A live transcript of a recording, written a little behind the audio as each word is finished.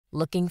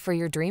Looking for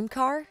your dream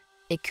car?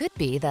 It could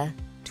be the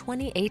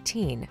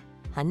 2018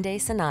 Hyundai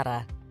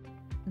Sonata.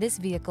 This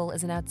vehicle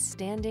is an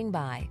outstanding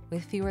buy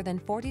with fewer than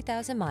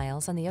 40,000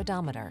 miles on the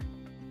odometer.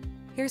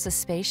 Here's a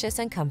spacious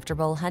and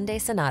comfortable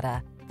Hyundai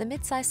Sonata, the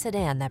midsize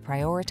sedan that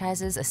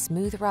prioritizes a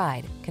smooth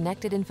ride,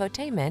 connected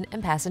infotainment,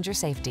 and passenger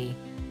safety.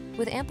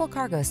 With ample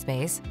cargo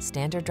space,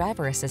 standard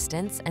driver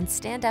assistance, and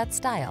standout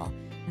style,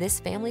 this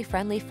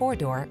family-friendly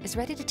four-door is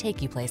ready to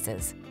take you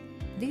places.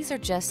 These are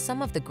just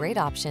some of the great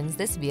options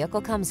this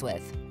vehicle comes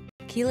with: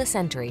 keyless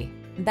entry,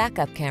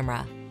 backup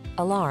camera,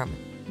 alarm,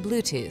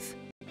 Bluetooth,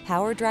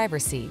 power driver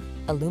seat,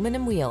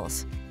 aluminum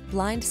wheels,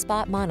 blind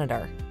spot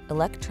monitor,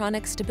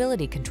 electronic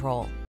stability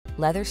control,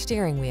 leather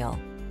steering wheel,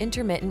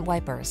 intermittent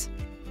wipers.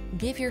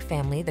 Give your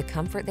family the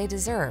comfort they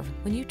deserve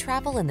when you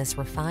travel in this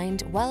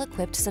refined,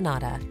 well-equipped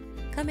Sonata.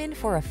 Come in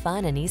for a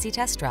fun and easy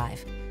test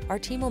drive. Our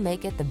team will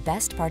make it the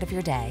best part of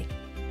your day.